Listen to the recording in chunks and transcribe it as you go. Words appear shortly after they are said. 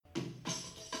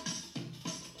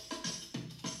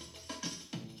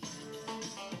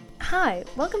Hi,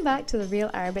 welcome back to the Real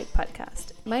Arabic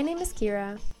podcast. My name is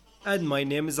Kira. And my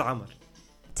name is Amr.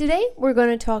 Today we're going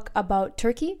to talk about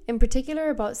Turkey, in particular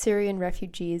about Syrian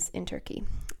refugees in Turkey.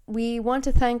 We want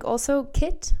to thank also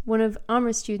Kit, one of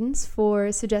Amr's students,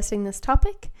 for suggesting this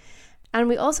topic. And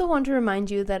we also want to remind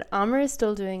you that Amr is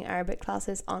still doing Arabic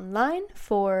classes online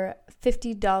for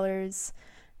 $50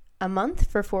 a month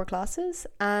for 4 classes,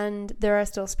 and there are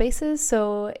still spaces.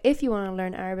 So if you want to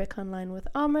learn Arabic online with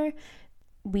Amr,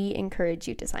 we encourage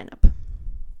you to sign up.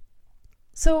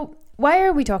 So why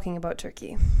are we talking about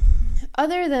Turkey?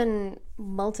 Other than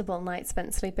multiple nights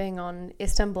spent sleeping on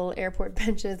Istanbul airport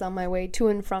benches on my way to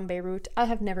and from Beirut, I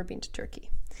have never been to Turkey.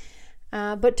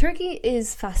 But Turkey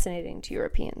is fascinating to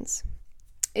Europeans.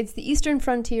 It's the eastern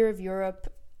frontier of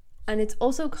Europe, and it's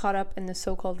also caught up in the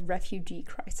so-called refugee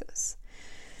crisis.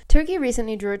 Turkey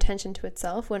recently drew attention to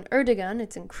itself when Erdogan,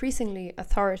 its increasingly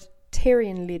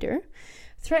authoritarian leader,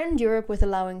 threatened Europe with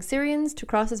allowing Syrians to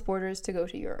cross its borders to go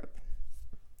to Europe.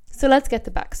 So let's get the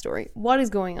backstory. What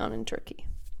is going on in Turkey?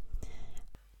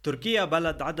 تركيا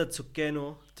بلد عدد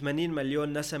سكانه 80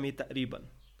 مليون نسمة تقريبا.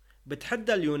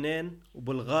 بتحدى اليونان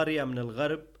وبلغاريا من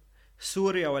الغرب،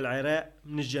 سوريا والعراق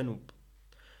من الجنوب،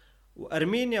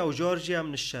 وأرمينيا وجورجيا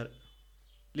من الشرق.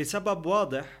 لسبب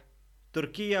واضح،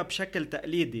 تركيا بشكل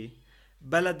تقليدي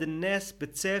بلد الناس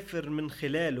بتسافر من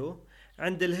خلاله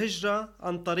عند الهجرة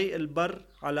عن طريق البر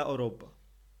على أوروبا.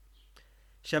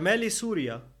 شمالي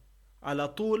سوريا على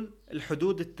طول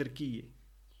الحدود التركية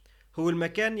هو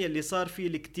المكان يلي صار فيه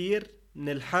الكتير من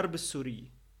الحرب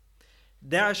السورية.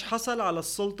 داعش حصل على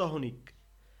السلطة هناك،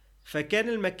 فكان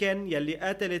المكان يلي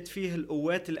قاتلت فيه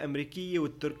القوات الأمريكية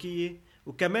والتركية،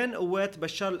 وكمان قوات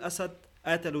بشار الأسد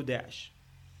قاتلوا داعش.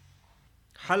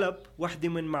 حلب واحدة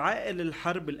من معاقل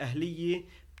الحرب الأهلية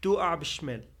بتوقع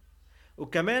بالشمال،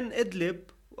 وكمان إدلب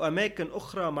وأماكن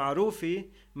أخرى معروفة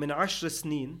من 10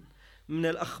 سنين من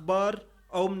الأخبار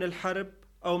أو من الحرب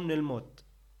أو من الموت.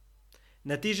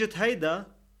 نتيجة هيدا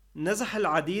نزح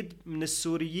العديد من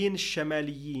السوريين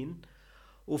الشماليين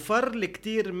وفر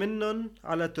الكثير منهم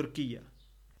على تركيا.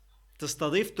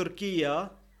 تستضيف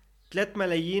تركيا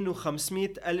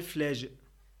 3,500,000 لاجئ،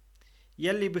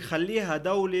 يلي بخليها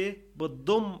دولة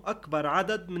بتضم أكبر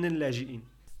عدد من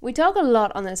اللاجئين. We talk a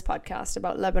lot on this podcast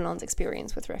about Lebanon's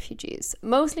experience with refugees,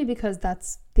 mostly because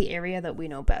that's the area that we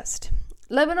know best.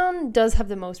 Lebanon does have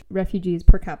the most refugees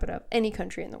per capita of any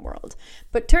country in the world,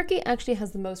 but Turkey actually has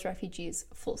the most refugees,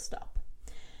 full stop.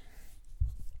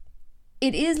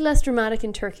 It is less dramatic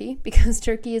in Turkey because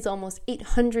Turkey is almost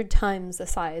 800 times the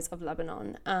size of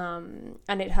Lebanon,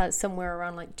 and it has somewhere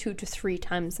around like 2 to 3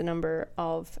 times the number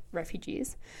of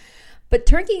refugees. But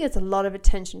Turkey gets a lot of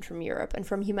attention from Europe and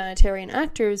from humanitarian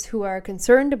actors who are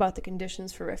concerned about the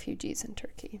conditions for refugees in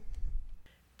Turkey.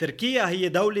 تركيا هي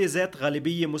دولة ذات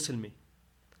غالبية مسلمة،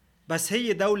 بس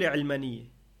هي دولة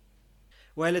علمانية.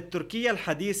 والد تركيا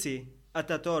الحديثة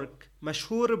أتاتورك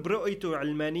مشهور برؤيته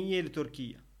علمانية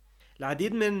لتركيا.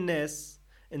 العديد من الناس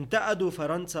انتقدوا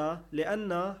فرنسا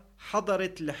لأنها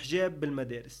حظرت الحجاب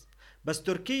بالمدارس، بس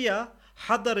تركيا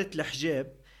حظرت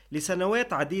الحجاب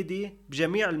لسنوات عديدة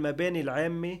بجميع المباني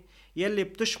العامة يلي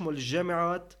بتشمل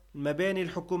الجامعات، المباني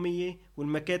الحكومية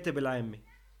والمكاتب العامة.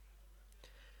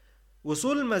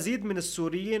 وصول المزيد من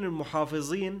السوريين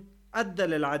المحافظين أدى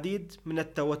للعديد من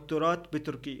التوترات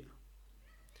بتركيا.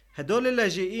 هدول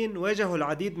اللاجئين واجهوا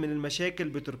العديد من المشاكل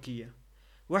بتركيا.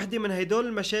 واحدة من هدول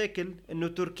المشاكل إنه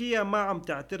تركيا ما عم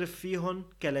تعترف فيهم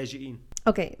كلاجئين.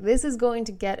 Okay, this is going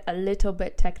to get a little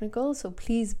bit technical, so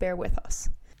please bear with us.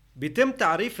 بيتم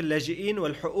تعريف اللاجئين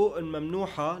والحقوق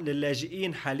الممنوحة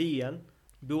للاجئين حالياً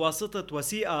بواسطة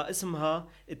وثيقة اسمها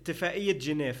اتفاقية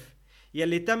جنيف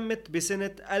يلي تمت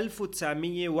بسنة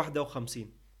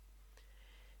 1951.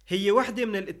 هي واحدة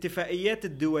من الاتفاقيات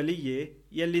الدولية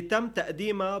يلي تم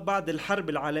تقديمها بعد الحرب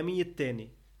العالمية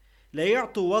الثانية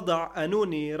ليعطوا وضع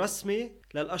قانوني رسمي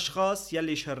للأشخاص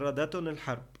يلي شردتهم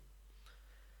الحرب.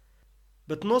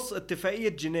 بتنص اتفاقية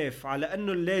جنيف على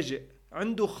أنه اللاجئ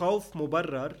عنده خوف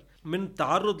مبرر من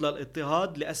التعرض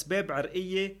للاضطهاد لأسباب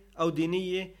عرقية أو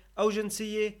دينية أو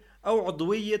جنسية أو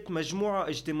عضوية مجموعة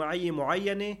اجتماعية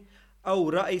معينة أو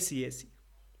رأي سياسي.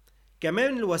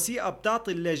 كمان الوثيقة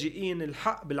بتعطي اللاجئين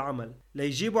الحق بالعمل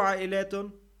ليجيبوا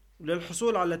عائلاتهم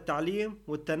وللحصول على التعليم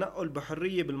والتنقل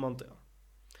بحرية بالمنطقة.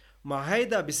 مع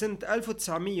هيدا بسنة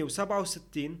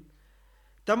 1967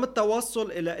 تم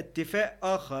التوصل إلى اتفاق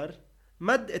آخر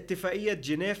مد اتفاقية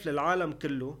جنيف للعالم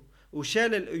كله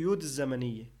وشال القيود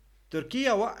الزمنية.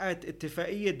 تركيا وقعت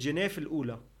اتفاقية جنيف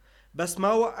الأولى بس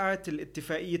ما وقعت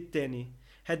الاتفاقية الثانية.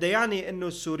 هذا يعني إنه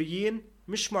السوريين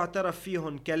مش معترف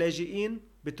فيهم كلاجئين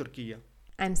بتركيا.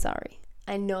 I'm sorry.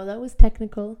 I know that was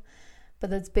technical, But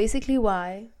that's basically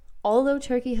why, although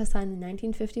Turkey has signed the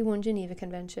 1951 Geneva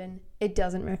Convention, it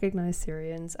doesn't recognize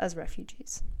Syrians as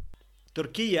refugees.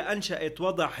 تركيا أنشأت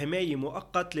وضع حماية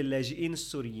مؤقت للاجئين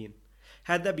السوريين.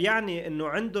 هذا بيعني أنه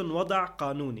عندهم وضع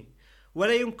قانوني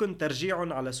ولا يمكن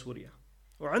ترجيعهم على سوريا،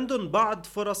 وعندهم بعض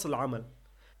فرص العمل.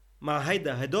 مع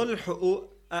هدول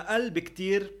الحقوق أقل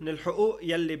بكتير من الحقوق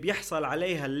يلي بيحصل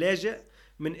عليها اللاجئ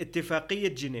من اتفاقية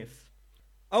جنيف.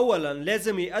 أولا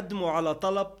لازم يقدموا على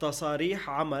طلب تصاريح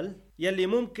عمل يلي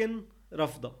ممكن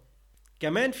رفضه.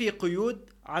 كمان في قيود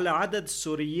على عدد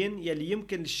السوريين يلي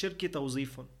يمكن للشركة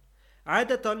توظيفهم،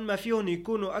 عادة ما فيهم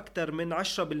يكونوا أكثر من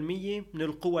 10% من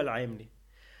القوى العاملة.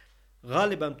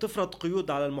 غالبا بتفرض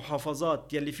قيود على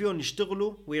المحافظات يلي فيهم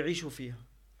يشتغلوا ويعيشوا فيها.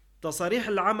 تصاريح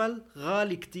العمل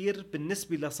غالي كتير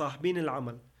بالنسبة لصاحبين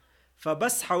العمل،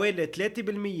 فبس حوالي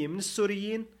 3% من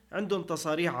السوريين عندهم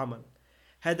تصاريح عمل.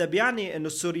 هذا بيعني أن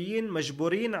السوريين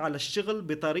مجبورين على الشغل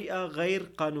بطريقة غير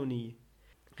قانونية.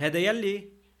 هذا يلي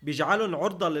بيجعلهم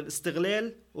عرضة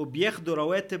للاستغلال وبياخدوا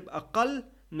رواتب أقل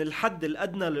من الحد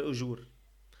الأدنى للأجور.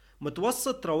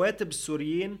 متوسط رواتب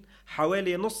السوريين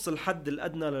حوالي نص الحد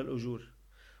الأدنى للأجور.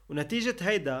 ونتيجة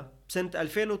هيدا بسنة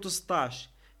 2019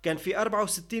 كان في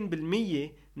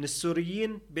 64% من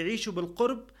السوريين بيعيشوا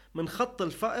بالقرب من خط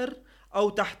الفقر أو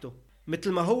تحته،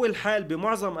 مثل ما هو الحال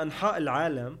بمعظم أنحاء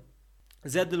العالم.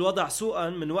 زاد الوضع سوءا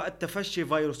من وقت تفشي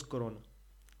فيروس كورونا.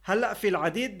 هلأ في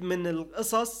العديد من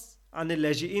القصص عن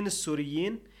اللاجئين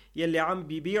السوريين يلي عم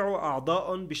بيبيعوا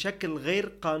أعضائهم بشكل غير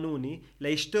قانوني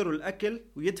ليشتروا الأكل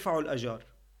ويدفعوا الأجار.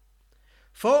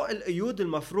 فوق القيود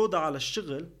المفروضة على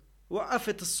الشغل،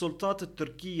 وقفت السلطات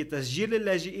التركية تسجيل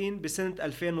اللاجئين بسنة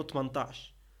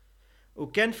 2018،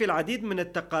 وكان في العديد من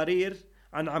التقارير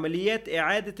عن عمليات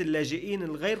إعادة اللاجئين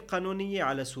الغير قانونية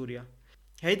على سوريا.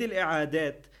 هيدي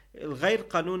الإعادات الغير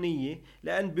قانونية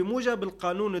لأن بموجب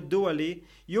القانون الدولي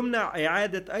يمنع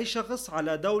إعادة أي شخص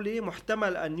على دولة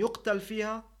محتمل أن يقتل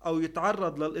فيها أو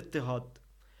يتعرض للاضطهاد.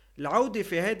 العودة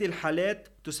في هذه الحالات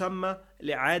تسمى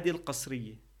الإعادة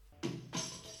القسرية.